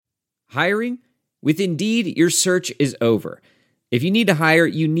Hiring? With Indeed, your search is over. If you need to hire,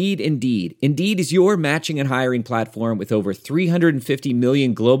 you need Indeed. Indeed is your matching and hiring platform with over 350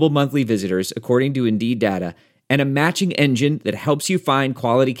 million global monthly visitors, according to Indeed data, and a matching engine that helps you find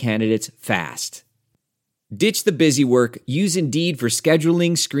quality candidates fast. Ditch the busy work. Use Indeed for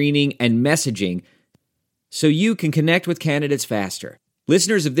scheduling, screening, and messaging so you can connect with candidates faster.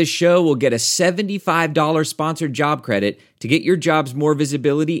 Listeners of this show will get a $75 sponsored job credit to get your jobs more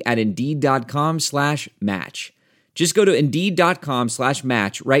visibility at Indeed.com/match. Just go to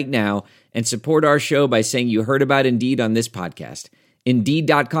Indeed.com/match right now and support our show by saying you heard about Indeed on this podcast.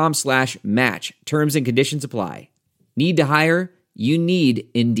 Indeed.com/match. Terms and conditions apply. Need to hire? You need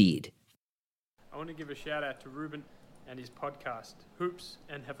Indeed. I want to give a shout out to Ruben and his podcast, Hoops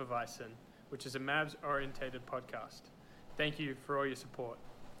and Hefeweizen, which is a Mavs-orientated podcast. Thank you for all your support.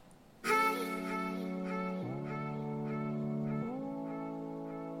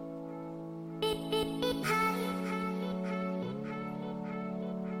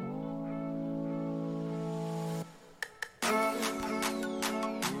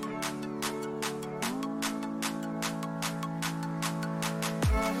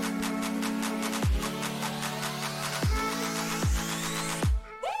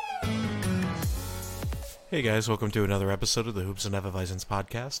 Hey guys, welcome to another episode of the Hoops and Hefeweizens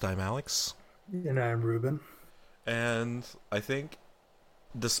podcast. I'm Alex. And I'm Ruben. And I think,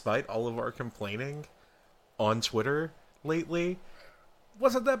 despite all of our complaining on Twitter lately,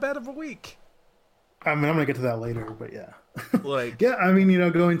 wasn't that bad of a week. I mean, I'm going to get to that later, but yeah. Like, yeah, I mean,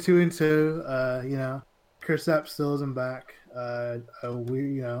 going 2-2, Kristaps still isn't back.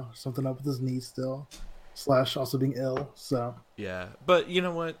 Something up with his knee still. / also being ill, so. Yeah, but you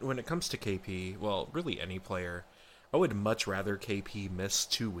know what? When it comes to KP, well, really any player, I would much rather KP miss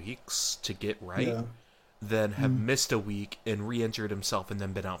 2 weeks to get right than have missed a week and re-injured himself and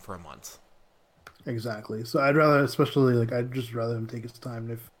then been out for a month. Exactly. So I'd rather, I'd just rather him take his time.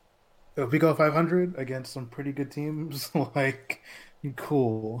 If we go 500 against some pretty good teams,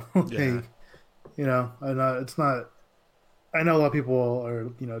 cool. Yeah. I know it's not. I know a lot of people are,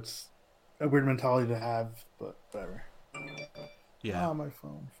 it's a weird mentality to have, but whatever. Yeah. Oh, my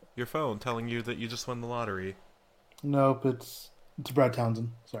phone. Your phone telling you that you just won the lottery. Nope, it's Brad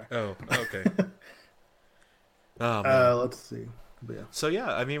Townsend. Sorry. Oh, okay. Oh, man. Let's see. But yeah. So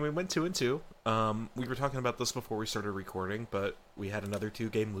yeah, I mean, we went 2-2. We were talking about this before we started recording, but we had another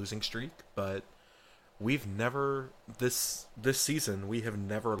 2-game losing streak. But we've never this season we have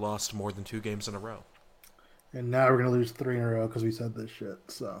never lost more than 2 games in a row. And now we're gonna lose 3 in a row because we said this shit.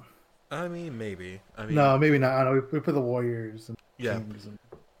 So. I mean, maybe. No, maybe not. I know we put the Warriors. And yeah.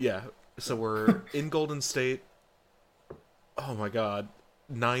 Yeah. So we're in Golden State. Oh my God,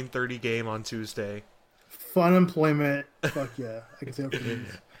 9:30 game on Tuesday. Fun employment. Fuck yeah, I can say it for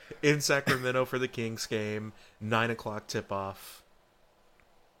this. In Sacramento for the Kings game, 9:00 tip-off.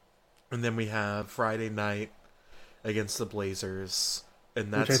 And then we have Friday night against the Blazers,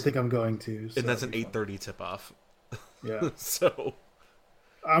 and that's which I think I'm going to. So and that's an 8:30 tip-off. Yeah. So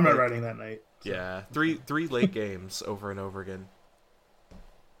I'm not riding that night. So. Yeah, three late games over and over again.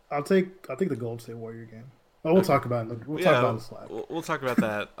 I'll take the Golden State Warrior game. Oh, we'll talk about it. We'll talk about the Slack. We'll talk about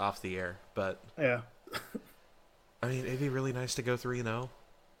that off the air, but yeah. I mean, it'd be really nice to go 3-0,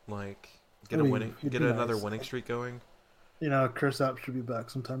 get another winning streak going. Kristaps should be back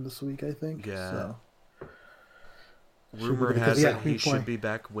sometime this week, I think. Yeah. So. Rumor has it he should be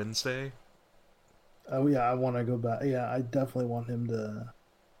back Wednesday. Oh yeah, I want to go back. Yeah, I definitely want him to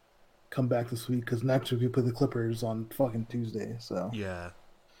come back this week because next week we play the Clippers on fucking Tuesday. So yeah.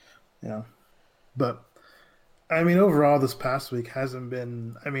 But I mean, overall, this past week hasn't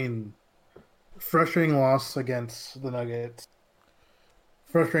been. I mean, frustrating loss against the Nuggets,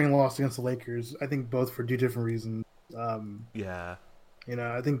 frustrating loss against the Lakers. I think both for 2 different reasons. Yeah.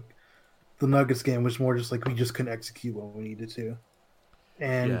 I think the Nuggets game was more just we just couldn't execute what we needed to.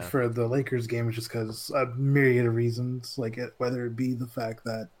 And for the Lakers game, it's just because a myriad of reasons, whether it be the fact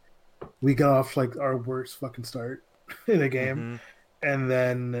that we got off our worst fucking start in a game, and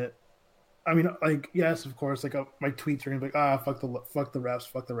then, I mean, yes, of course, my tweets are gonna be fuck the refs,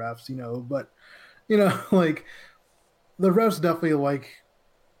 but the refs definitely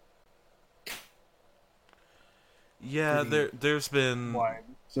yeah, there's been wide,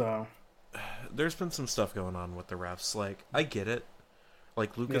 so there's been some stuff going on with the refs. I get it.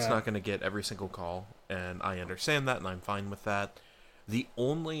 Luka's not going to get every single call, and I understand that, and I'm fine with that. The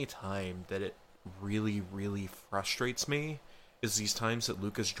only time that it really, really frustrates me is these times that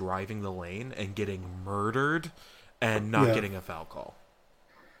Luka's driving the lane and getting murdered and not getting a foul call.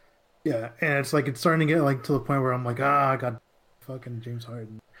 Yeah, and it's it's starting to get to the point where I'm God fucking James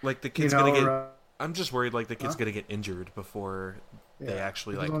Harden. Like the kid's gonna get. I'm just worried like the kid's gonna get injured before they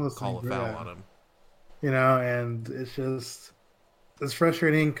actually like call a foul on him. You know, and it's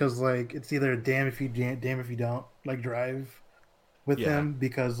frustrating because like it's either damn if you don't like drive with him,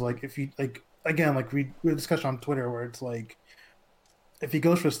 because like if you like again like we had a discussion on Twitter where it's like if he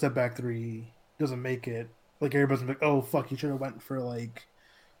goes for a step back three, doesn't make it, like everybody's like, oh fuck, he should have went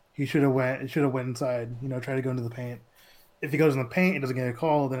inside, you know, try to go into the paint. If he goes in the paint and doesn't get a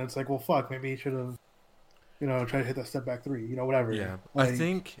call, then it's like, well fuck, maybe he should have, you know, tried to hit that step back three, you know, whatever. Yeah, like,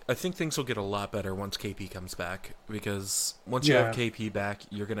 I think things will get a lot better once KP comes back, because once you have KP back,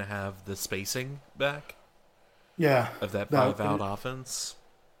 you're gonna have the spacing back. Yeah, of that 5-out offense.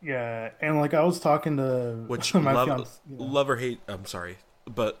 Yeah, and like I was talking to my fiance, love or hate. I'm sorry,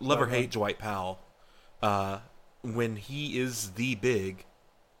 but love or hate Dwight Powell. When he is the big,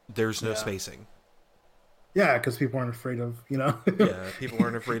 there's no spacing. Yeah, because people aren't afraid of, you know. Yeah, people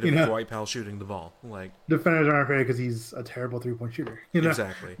aren't afraid of Dwight Powell shooting the ball. Like defenders aren't afraid because he's a terrible 3-point shooter. You know?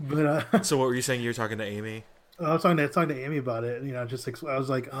 Exactly. But so what were you saying? You're talking to Amy? I was talking to Amy about it. You know, just like I was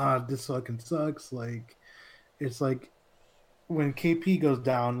like, this fucking sucks. Like, it's like when KP goes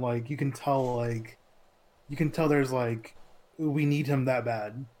down, like you can tell there's like we need him that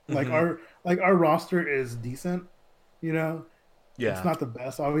bad. Like our roster is decent, you know. Yeah, it's not the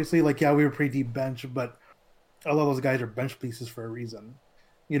best, obviously. Like, yeah, we were pretty deep bench, but a lot of those guys are bench pieces for a reason,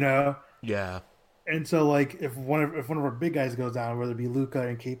 you know. Yeah. And so, like, if one of our big guys goes down, whether it be Luka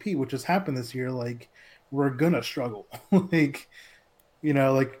and KP, which has happened this year, like, we're gonna struggle. Like, you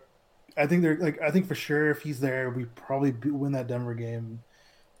know, like, I think for sure if he's there, we probably win that Denver game.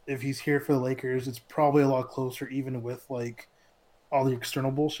 If he's here for the Lakers, it's probably a lot closer, even with like all the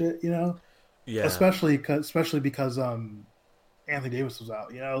external bullshit, you know. Yeah. Especially because Anthony Davis was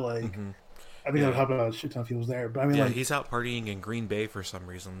out, you know, like. I think that would help out a shit ton if he was there. But I mean, like, he's out partying in Green Bay for some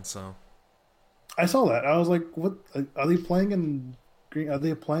reason. So I saw that. I was like, "What are they playing in Are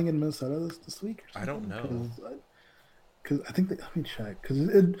they playing in Minnesota this week?" Or I don't know. Because I think let me check.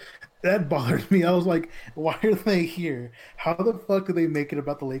 Because that bothered me. I was like, "Why are they here? How the fuck did they make it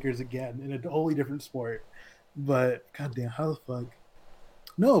about the Lakers again in a totally different sport?" But goddamn, how the fuck?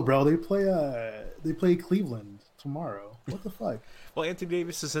 No, bro, they play Cleveland tomorrow. What the fuck? Well, Anthony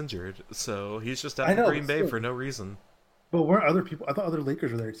Davis is injured, so he's just out in Green Bay for no reason. But weren't other people? I thought other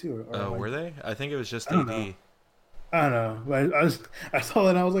Lakers were there too. Oh, were they? I think it was just AD. I don't know. But I saw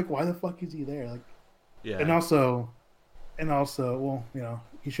that and I was like, why the fuck is he there? Like, yeah. And also, well, you know,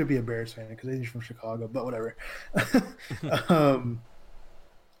 he should be a Bears fan because he's from Chicago. But whatever. I don't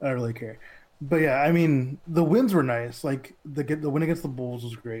really care. But yeah, I mean, the wins were nice. Like the win against the Bulls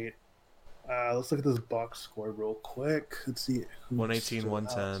was great. Let's look at this box score real quick. Let's see. 118,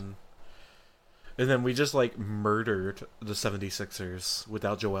 110. And then we just like murdered the 76ers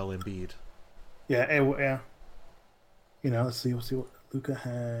without Joel Embiid. Yeah, yeah. You know, let's see what Luka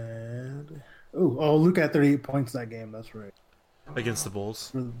had. Oh, Luka had 38 points that game. That's right. Against the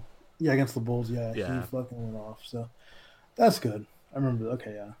Bulls? Yeah, against the Bulls, yeah. He fucking went off. So that's good. I remember.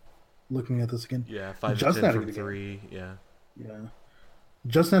 Okay, yeah. Looking at this again. Yeah, 5 to 10 from 3. Yeah. Yeah.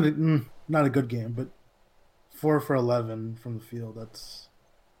 Justin had not a good game, but 4 for 11 from the field. That's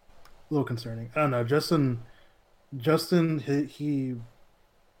a little concerning. I don't know. Justin, he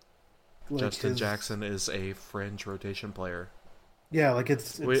like Justin Jackson is a fringe rotation player. Yeah, like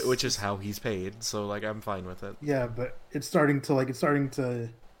it's which is how he's paid. So like I'm fine with it. Yeah, but it's starting to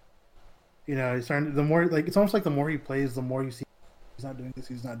you know, the more like it's almost like the more he plays, the more you see he's not doing this,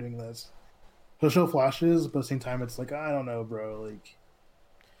 he's not doing this. He'll show flashes, but at the same time, it's like, I don't know, bro. Like,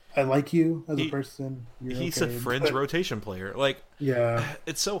 I like you as a person. He's a fringe rotation player. Like, yeah,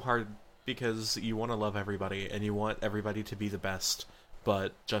 it's so hard because you want to love everybody and you want everybody to be the best.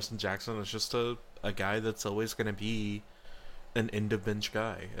 But Justin Jackson is just a guy that's always going to be an end of bench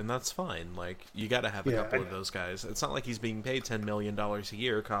guy, and that's fine. Like, you got to have a couple of those guys. It's not like he's being paid $10 million a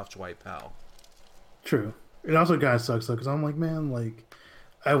year, cough Dwight Powell. True. It also kind of sucks though, because I'm like, man, like,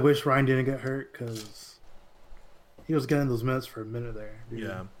 I wish Ryan didn't get hurt because he was getting those minutes for a minute there. Dude.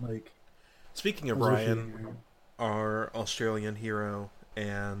 Yeah. Like, speaking of Ryan, our Australian hero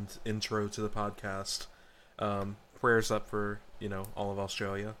and intro to the podcast, prayers up for, you know, all of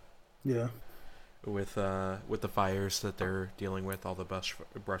Australia. Yeah. With the fires that they're dealing with, all the brush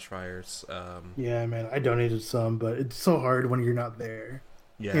fires. Yeah, man, I donated some, but it's so hard when you're not there.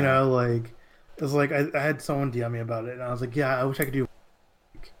 Yeah. You know, like, it's like I had someone DM me about it, and I was like, yeah, I wish I could do.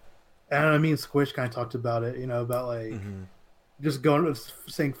 And I mean, Squish kind of talked about it, you know, about like just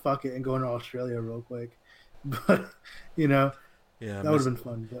saying fuck it and going to Australia real quick. But, you know, yeah, that would have been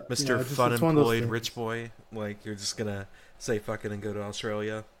fun. But, Mr. Fun Employed Rich Boy, like, you're just gonna Say fucking and go to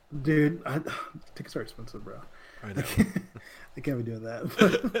Australia. Dude, tickets are expensive, bro. I know. I can't be doing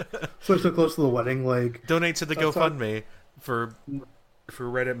that. Especially so close to the wedding. Like, donate to the GoFundMe for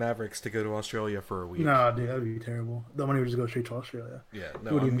Reddit Mavericks to go to Australia for a week. No, dude, that'd be terrible. The money would just go straight to Australia. Yeah,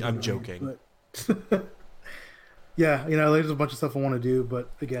 no, I'm joking. But yeah, there's a bunch of stuff I want to do, but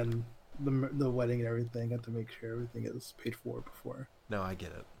again, the wedding and everything, I have to make sure everything is paid for before. No, I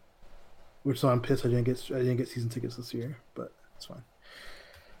get it. Which, so I'm pissed I didn't get season tickets this year, but it's fine.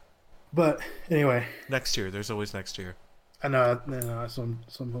 But anyway, next year. There's always next year. I know. That's what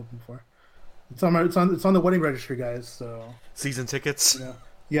I'm hoping for. It's on the wedding registry, guys. So season tickets.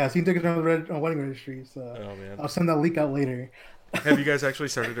 Yeah, season tickets on the wedding registry. So man. I'll send that link out later. Have you guys actually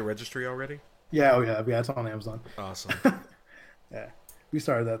started a registry already? Yeah, we have. Yeah, it's on Amazon. Awesome. Yeah, we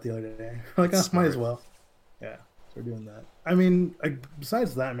started that the other day. Like, might as well. Yeah, so we're doing that. I mean,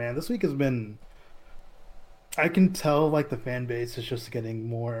 besides that, man, this week has been. I can tell like the fan base is just getting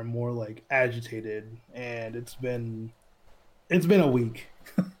more and more like agitated, and it's been a week.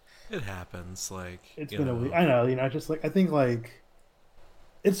 It happens. Like it's been a week. I know. Just like I think like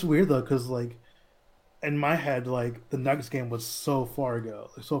it's weird though, because like in my head, like the Nuggets game was so far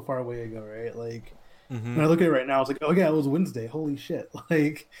away ago, right? Like when I look at it right now, I was like, oh yeah, it was Wednesday. Holy shit!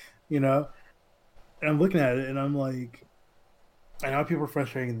 Like, and I'm looking at it and I'm like, I know people were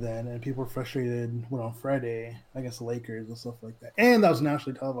frustrated then, and people were frustrated when on Friday, I guess the Lakers and stuff like that, and that was a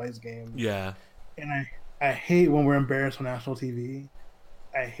nationally televised game. Yeah, and I hate when we're embarrassed on national TV.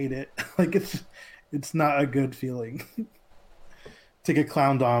 I hate it. Like it's not a good feeling to get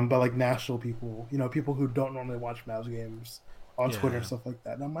clowned on by like national people. People who don't normally watch Mavs games on Twitter and stuff like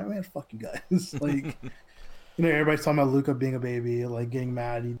that. And I'm like, man, fuck you guys. Like, everybody's talking about Luka being a baby, like getting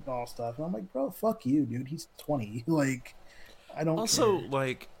mad and all stuff. And I'm like, bro, fuck you, dude. He's 20. Like, I don't. Also, care.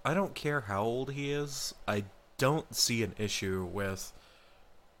 like, I don't care how old he is. I don't see an issue with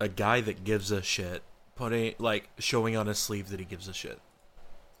a guy that gives a shit showing on his sleeve that he gives a shit.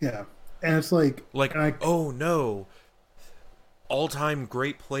 Yeah, and it's like, oh no, all-time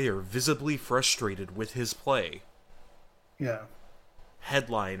great player visibly frustrated with his play. Yeah,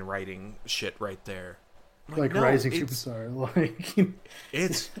 headline writing shit right there. Like no, rising superstar. Like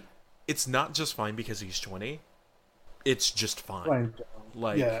it's not just fine because he's 20. It's just fine.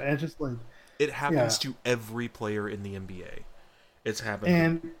 Like yeah, and it's just like it happens to every player in the NBA. It's happened.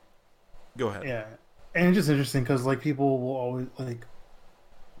 And go ahead. Yeah, and it's just interesting because like people will always like.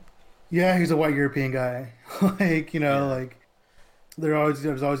 Yeah, he's a white European guy. Like, like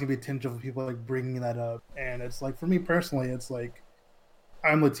there's always gonna be a tinge of people like bringing that up, and it's like for me personally, it's like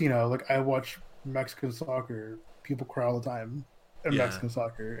I'm Latino. Like I watch Mexican soccer. People cry all the time in Mexican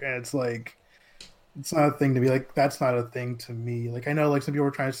soccer, and it's like it's not a thing to be like. That's not a thing to me. Like I know like some people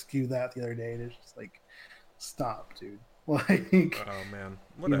were trying to skew that the other day, and it's just like, stop, dude. Like, oh man,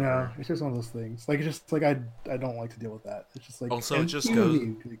 whatever. It's just one of those things. Like, it's just like I don't like to deal with that. It's just like also it just goes.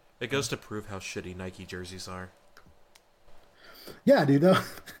 It goes to prove how shitty Nike jerseys are. Yeah, dude.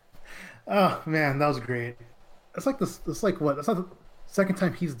 Oh man, that was great. It's like this. It's like what? It's not the second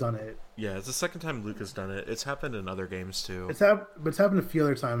time he's done it. Yeah, it's the second time Luka's done it. It's happened in other games too. It's happened a few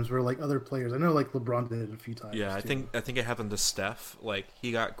other times where like other players. I know like LeBron did it a few times. Yeah, I think it happened to Steph. Like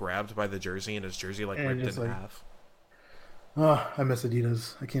he got grabbed by the jersey and his jersey like ripped in half. Oh, I miss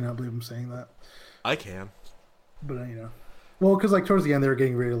Adidas. I cannot believe I'm saying that. I can. But well, because like towards the end they were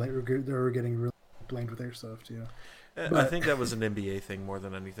getting really blamed with their stuff too. But I think that was an NBA thing more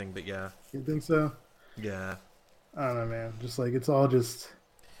than anything. But yeah. You think so? Yeah. I don't know, man. Just like it's all just.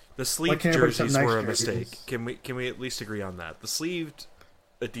 The sleeved jerseys were a mistake. Can we at least agree on that? The sleeved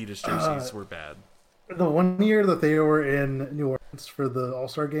Adidas jerseys were bad. The one year that they were in New Orleans for the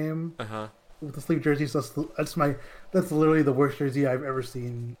All-Star game. With the sleeve jerseys, that's literally the worst jersey I've ever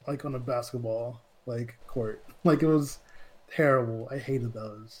seen, like on a basketball court. Like it was terrible. I hated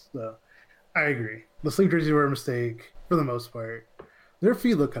those. So I agree. The sleeve jerseys were a mistake for the most part. Their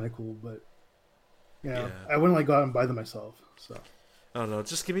feet look kind of cool, but I wouldn't go out and buy them myself. So I don't know.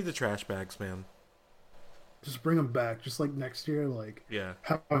 Just give me the trash bags, man. Just bring them back. Just like next year,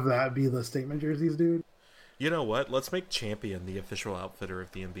 have that be the statement jerseys, dude. You know what? Let's make Champion the official outfitter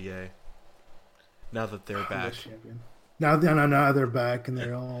of the NBA. Now that they're back. Now they're back and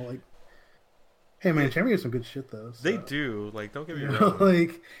they're all like, hey man, Champion has some good shit though. So. They do. Like, don't get me wrong.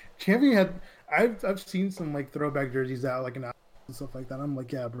 Like, Champion had. I've seen some like throwback jerseys out like an outlet and stuff like that. I'm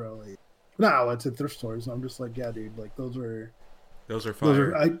like, yeah, bro. Like, not outlets at thrift stores. I'm just like, yeah, dude. Like, those are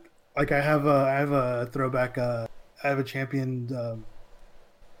fire. I have a throwback. I have a Champion.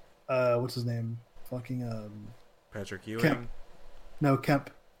 What's his name? Fucking Patrick Ewing. Kemp. No, Kemp.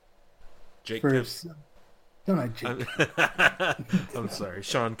 Jake Kemp. Don't I, Jake? I'm sorry,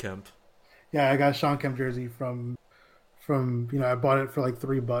 Sean Kemp. Yeah, I got a Sean Kemp jersey from I bought it for like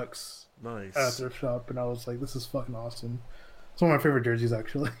 $3 Nice. at a thrift shop, and I was like, this is fucking awesome. It's one of my favorite jerseys,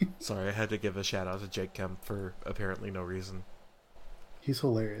 actually. Sorry, I had to give a shout out to Jake Kemp for apparently no reason. He's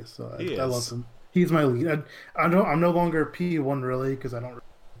hilarious. So He I is. love him. He's my lead. I'm no longer P1 really because I don't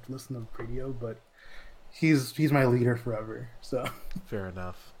listen to the radio, but he's my leader forever. So Fair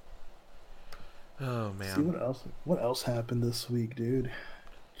enough. Oh see man. what else happened this week, dude.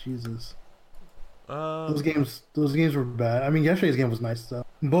 Jesus. Um, Those games were bad. I mean, yesterday's game was nice though.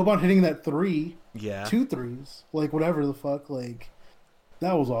 Boban hitting that yeah. 2 threes, like whatever the fuck, like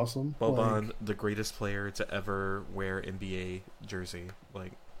that was awesome. Boban, like, the greatest player to ever wear NBA jersey,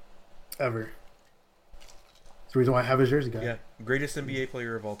 like ever. That's the reason why I have his jersey, guy. yeah, greatest NBA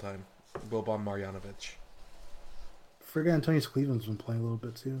player of all time, Boban Marjanovic. Forget Antonius Cleveland's been playing a little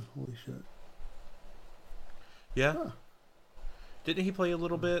bit too. Holy shit. Yeah. Huh. Didn't he play a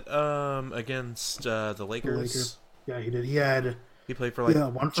little bit against the Lakers? Lakers. Yeah, he did. He had He played for like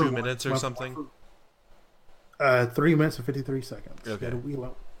one for 2 one. minutes or One- something. 3 minutes and 53 seconds. Okay. He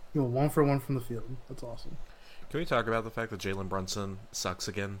went 1 for 1 from the field. That's awesome. Can we talk about the fact that Jalen Brunson sucks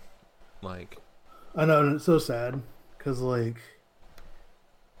again? Like, I know, and it's so sad because like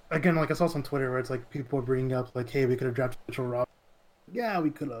again, like I saw some Twitter where it's like people were bringing up like, hey, we could have drafted Mitchell Robinson. Yeah, we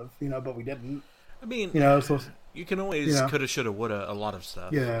could have, but we didn't. I mean, So you can always coulda, shoulda, woulda a lot of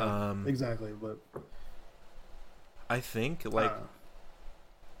stuff. yeah, exactly. But I think like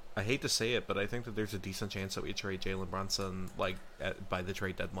I hate to say it, but I think that there's a decent chance that we trade Jalen Brunson like by the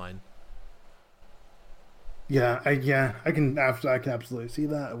trade deadline. I can absolutely see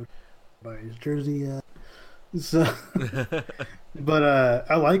that. I would buy his jersey. So, but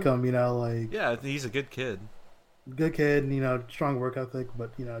I like him. Like Yeah, he's a good kid. good kid. Strong work ethic.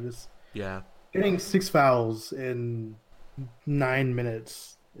 But just Yeah, getting 6 fouls in 9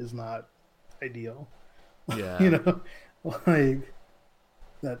 minutes is not ideal. yeah. Like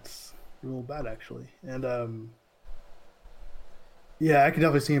that's real bad actually. And I can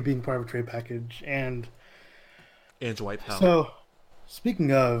definitely see him being part of a trade package. And And Dwight Powell. so,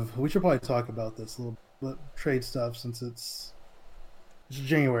 speaking of, we should probably talk about this a little bit, trade stuff since it's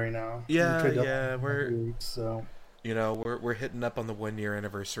January now. Yeah, The trade yeah, deadline in we're- 3 weeks, so we're hitting up on the 1-year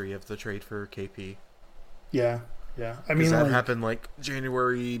anniversary of the trade for KP. yeah. I mean, Because that like, happened like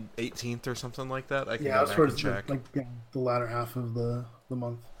January 18th or something like that. I can yeah, go it was back towards and check. the latter half of the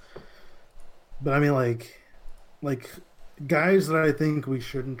month. But I mean, like guys that I think we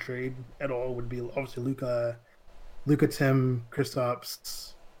shouldn't trade at all would be obviously Luka, Tim,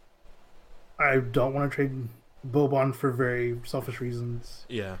 Kristaps. I don't want to trade Boban for very selfish reasons.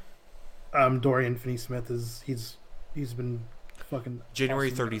 Yeah. Dorian Finney-Smith he's been fucking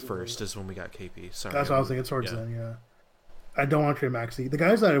January awesome. 31st is when we got KP. Sorry. That's what I was thinking. Towards then, yeah. I don't want to trade Maxey. The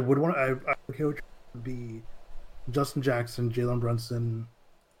guys that I would want, I okay would be Justin Jackson, Jalen Brunson,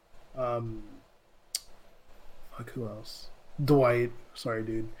 who else? Dwight. Sorry,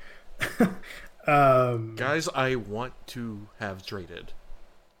 dude. Guys I want to have traded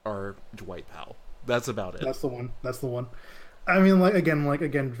are Dwight Powell. That's about it. That's the one. I mean,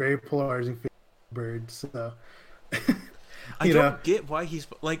 again, very polarizing bird. So I don't get why he's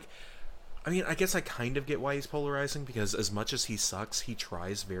like. I mean, I guess I kind of get why he's polarizing because as much as he sucks, he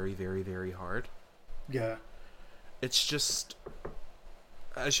tries very, very, very hard. yeah, It's just,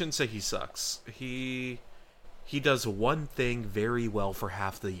 I shouldn't say he sucks. He does one thing very well for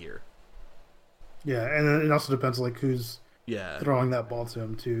half the year. yeah, and it also depends like who's Yeah, throwing that ball to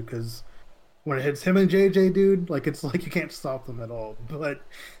him too, because when it hits him and JJ, dude, like it's like you can't stop them at all. But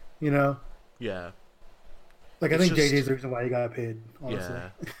yeah, like I It's think just- JJ's the reason why he got paid. Honestly, yeah.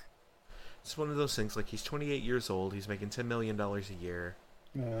 It's one of those things. Like he's 28 years old. He's making $10 million a year.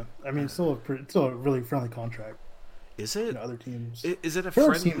 yeah. I mean, it's still a really friendly contract. Is it? Other teams, Is it a for other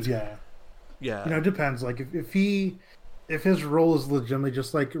friend? teams, yeah. Yeah. It depends. Like if his role is legitimately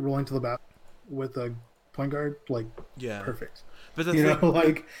just like rolling to the bat with a point guard, like Yeah. perfect. But the thing,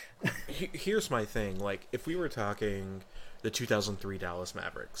 Like here's my thing. Like, if we were talking the 2003 Dallas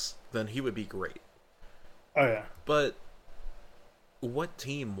Mavericks, then he would be great. oh yeah, But what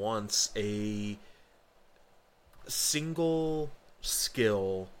team wants a single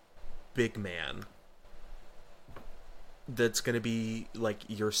skill big man that's going to be like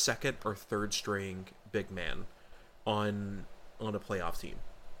your second or third string big man on a playoff team?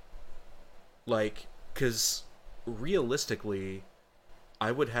 Like, because realistically,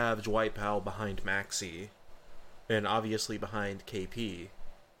 I would have Dwight Powell behind Maxey and obviously behind KP.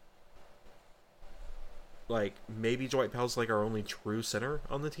 Like, maybe Dwight Powell's like our only true center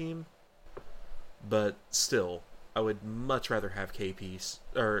on the team. but still, I would much rather have KP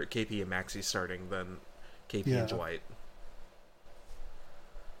and Maxey starting than KP and Dwight.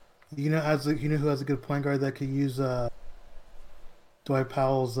 You know who has a good point guard that could use Dwight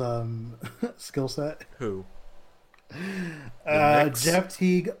Powell's skill set? Who? Jeff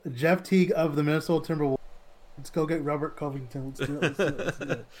Teague of the Minnesota Timberwolves. Let's go get Robert Covington. Let's do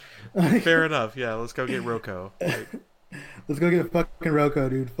it. Fair enough. Yeah, let's go get Rocco. Let's go get fucking Rocco,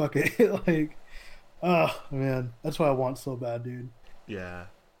 dude. Fuck it. Like, oh man, that's what I want so bad, dude. Yeah.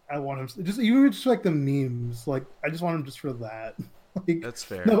 I want him just like the memes. Like, I just want him just for that. Like, that's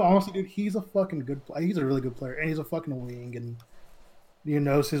fair. No, but honestly, dude, he's a fucking good player. He's a really good player, and he's a fucking wing, and he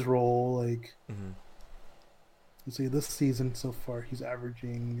knows his role. Like, let's see, this season so far, he's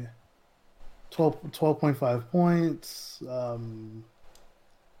averaging 12.5 points,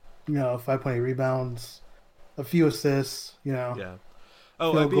 5.8 rebounds, a few assists, Yeah.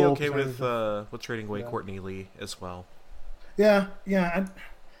 Oh, I'd be okay with trading away Courtney Lee as well. Yeah. I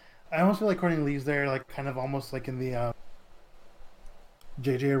almost feel like Courtney Lee's there, like, kind of almost like in the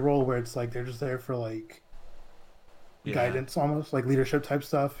JJ role, where it's like they're just there for like guidance, almost like leadership type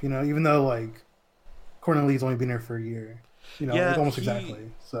stuff, even though like Courtney Lee's only been there for a year, like almost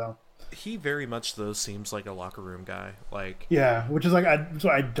exactly. So he very much though seems like a locker room guy, like which is like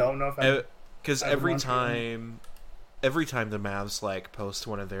I don't know if because every time the Mavs like post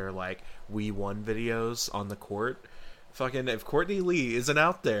one of their like we won videos on the court, fucking if Courtney Lee isn't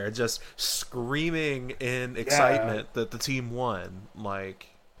out there just screaming in excitement that the team won, like,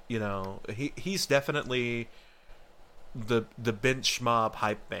 he's definitely the bench mob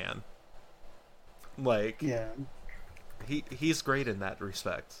hype man. Like, he's great in that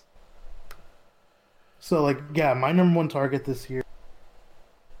respect. So, like, my number one target this year,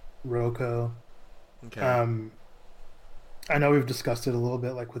 Rocco. Okay. I know we've discussed it a little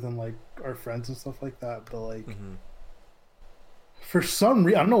bit, like, within, like, our friends and stuff like that, but, like, for some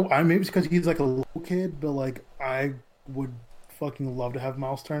reason, I don't know, maybe it's because he's, like, a little kid, but, like, I would fucking love to have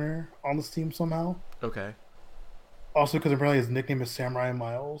Miles Turner on this team somehow. Okay. Also, because apparently his nickname is Samurai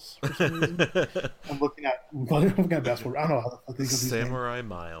Miles for some reason. I'm looking at basketball. I don't know how the fuck they Samurai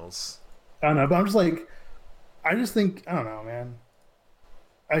Miles. I don't know, but I'm just like, I just think, I don't know, man.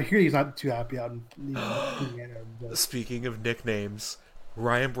 I hear he's not too happy out in Indiana. But... Speaking of nicknames,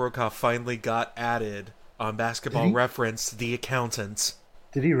 Ryan Brokoff finally got added on Basketball Reference, the accountant.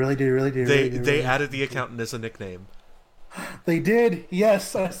 Did he really? They added the accountant as a nickname. They did?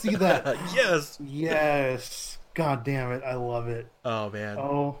 Yes, I see that. Yes. God damn it, I love it. Oh, man.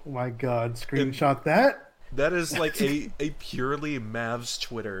 Oh, my God. Screenshot that. That is like a purely Mavs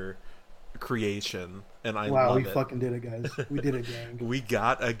Twitter creation, and I love it. Wow, we fucking did it, guys. We did it, gang. We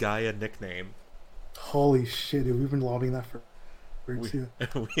got a guy a nickname. Holy shit, dude. We've been lobbying that for too.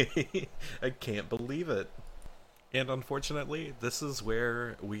 I can't believe it. And unfortunately, this is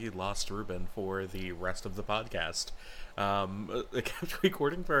where we lost Ruben for the rest of the podcast. I kept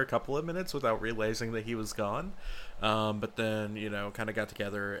recording for a couple of minutes without realizing that he was gone. But then, kind of got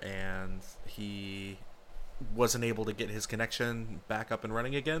together and he wasn't able to get his connection back up and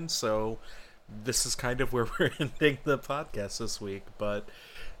running again. So this is kind of where we're ending the podcast this week. But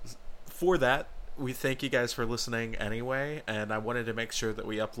for that, we thank you guys for listening anyway, and I wanted to make sure that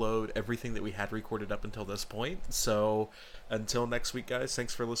we upload everything that we had recorded up until this point. So until next week, guys,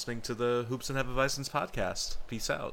 thanks for listening to the Hoops and Hefeweizens podcast. Peace out.